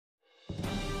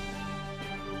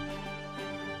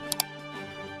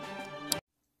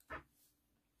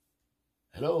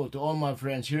Hello to all my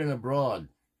friends here and abroad,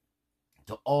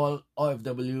 to all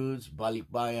OFWs,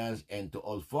 balikbayans, and to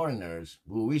all foreigners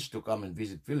who wish to come and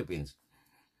visit Philippines.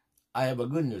 I have a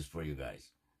good news for you guys.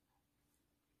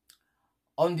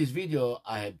 On this video,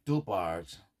 I have two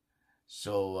parts,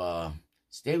 so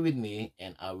stay with me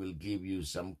and I will give you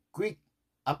some quick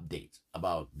updates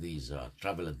about these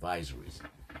travel advisories.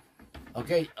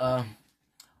 Okay,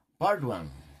 part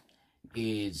one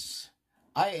is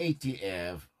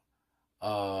IATF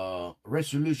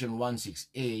Resolution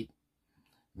 168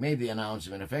 made the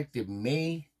announcement effective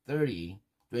May 30,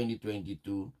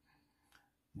 2022.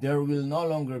 There will no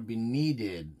longer be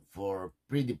needed for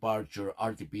pre-departure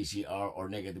RT-PCR or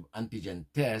negative antigen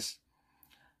tests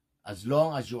as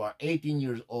long as you are 18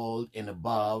 years old and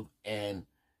above and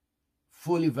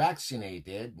fully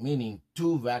vaccinated, meaning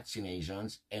 2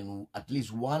 vaccinations and at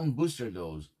least 1 booster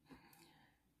dose,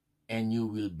 and you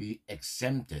will be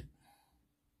exempted.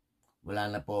 Wala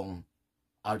na pong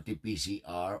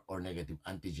RT-PCR or negative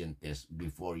antigen test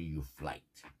before you flight.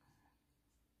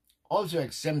 Also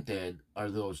exempted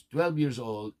are those 12 years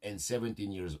old and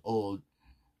 17 years old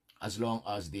as long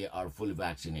as they are fully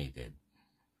vaccinated.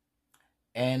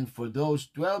 And for those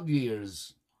 12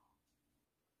 years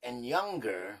and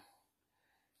younger,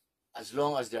 as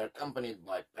long as they are accompanied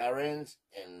by parents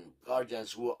and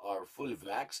guardians who are fully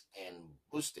vaxxed and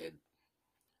boosted,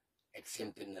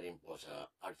 exempted na rin po sa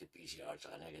RT-PCR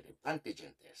sa negative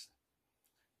antigen test.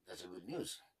 That's a good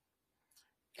news.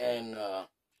 And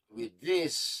with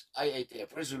this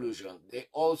IATF resolution,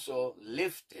 they also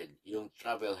lifted yung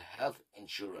travel health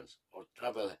insurance or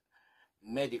travel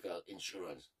medical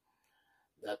insurance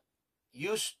that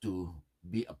used to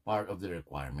be a part of the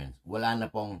requirements. Wala na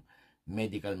pong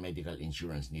medical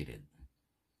insurance needed.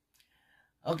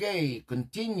 Okay,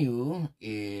 continue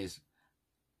is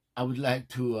I would like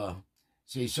to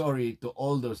say sorry to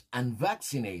all those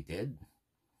unvaccinated,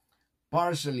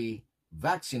 partially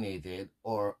vaccinated,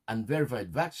 or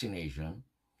unverified vaccination.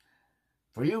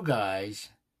 For you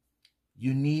guys,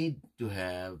 you need to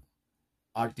have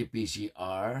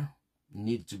RT-PCR,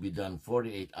 need to be done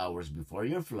 48 hours before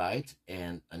your flight,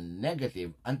 and a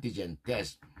negative antigen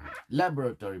test,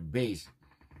 laboratory-based,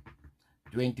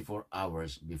 24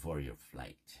 hours before your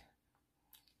flight.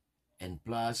 And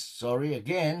plus, sorry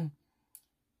again,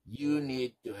 you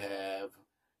need to have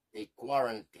a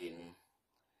quarantine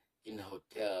in a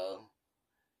hotel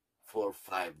for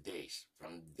 5 days.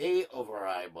 From day of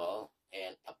arrival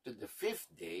and up to the 5th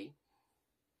day,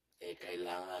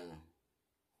 kailangan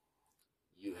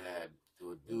you have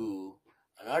to do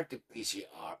an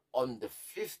RT-PCR on the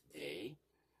 5th day.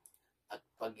 At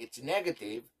pag it's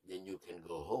negative, then you can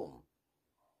go home.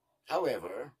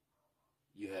 However,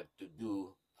 you have to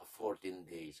do a 14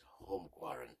 days home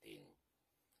quarantine.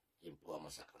 Yun po ang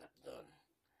masaklap doon.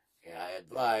 Kaya I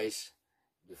advise,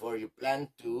 before you plan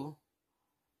to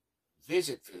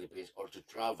visit Philippines or to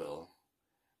travel,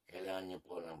 kailangan niyo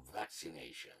po ng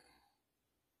vaccination.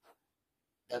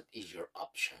 That is your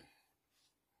option.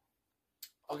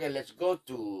 Okay, let's go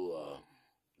to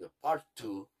the part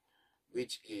 2,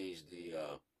 which is the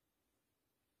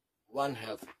One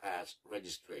Health Pass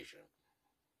registration.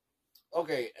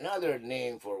 Okay, another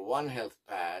name for One Health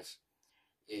Pass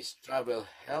is Travel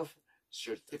Health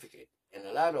Certificate. And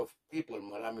a lot of people,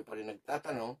 marami pa rin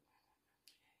nagtatanong,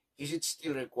 is it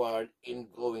still required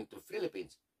in going to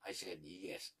Philippines? I said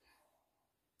yes.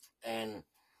 And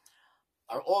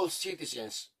are all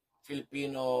citizens,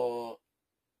 Filipino,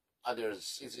 other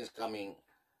citizens coming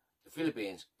to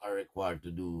Philippines are required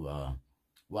to do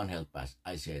One Health Pass?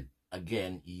 I said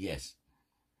again yes.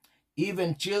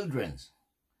 Even children,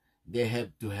 they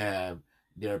have to have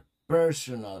their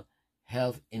personal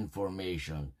health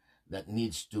information that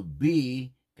needs to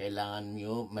be, kailangan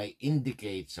nyo may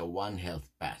indicate sa One Health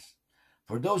Pass.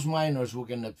 For those minors who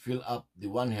cannot fill up the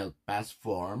One Health Pass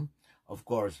form, of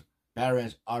course,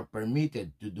 parents are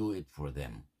permitted to do it for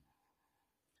them.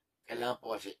 Kailangan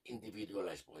po kasi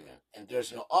individualized po yan. And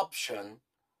there's no option,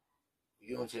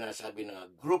 yung sinasabi na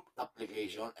group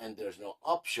application, and there's no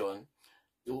option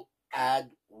to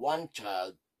add one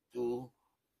child to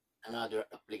another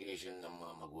application ng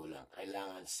mga magulang.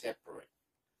 Kailangan separate.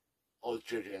 All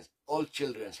children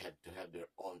have to have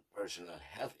their own personal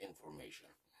health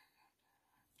information.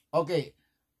 Okay,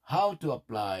 how to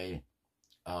apply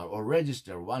or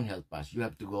register One Health Pass? You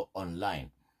have to go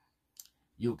online.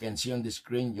 You can see on the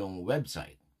screen yung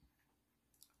website.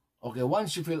 Okay,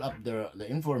 once you fill up the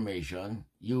information,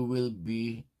 you will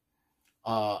be,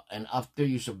 and after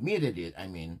you submitted it,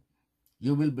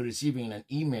 you will be receiving an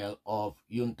email of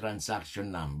yung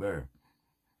transaction number.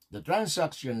 The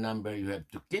transaction number, you have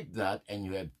to keep that and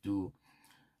you have to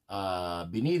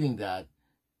be needing that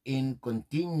in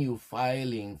continue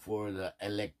filing for the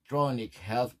electronic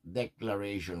health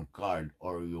declaration card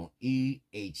or yung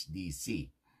EHDC.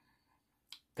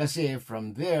 Kasi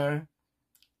from there,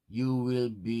 you will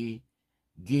be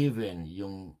given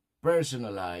yung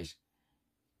personalized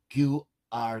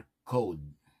QR code.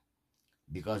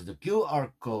 Because the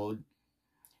QR code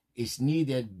is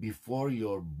needed before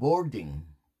your boarding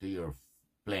to your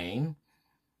plane,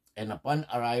 and upon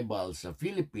arrival sa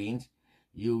Philippines,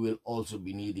 you will also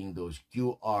be needing those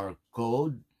QR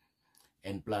code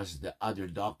and plus the other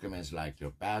documents like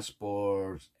your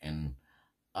passports and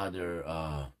other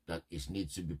that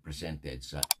needs to be presented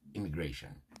sa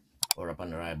immigration or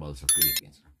upon arrival sa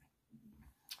Philippines.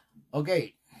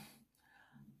 Okay,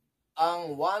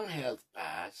 ang One Health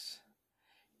Pass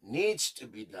needs to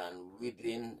be done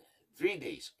within 3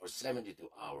 days or 72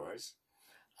 hours.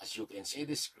 As you can see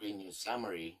the screen, yung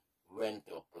summary when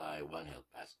to apply One Health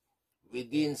Pass.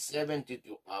 Within 72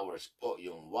 hours po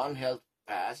yung One Health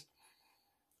Pass,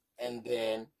 and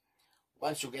then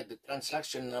once you get the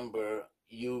transaction number,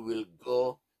 you will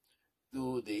go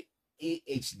to the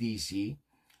EHDC,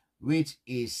 which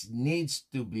needs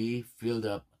to be filled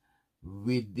up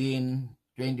within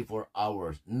 24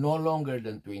 hours. No longer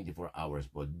than 24 hours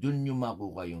po. Dun nyo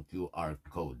makuha yung QR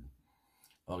code.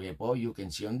 Okay po, you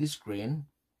can see on the screen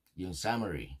yung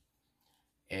summary.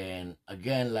 And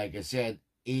again, like I said,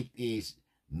 it is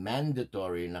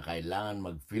mandatory na kailangan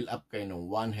mag-fill up kayo ng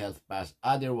One Health Pass.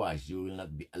 Otherwise, you will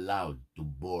not be allowed to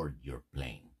board your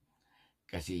plane.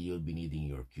 Kasi you'll be needing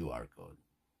your QR code.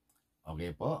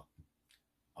 Okay po?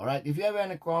 Alright, if you have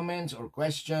any comments or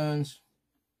questions,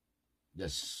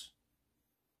 just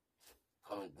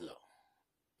comment below.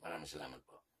 Maraming salamat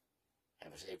po.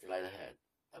 Have a safe flight ahead.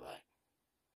 Bye-bye.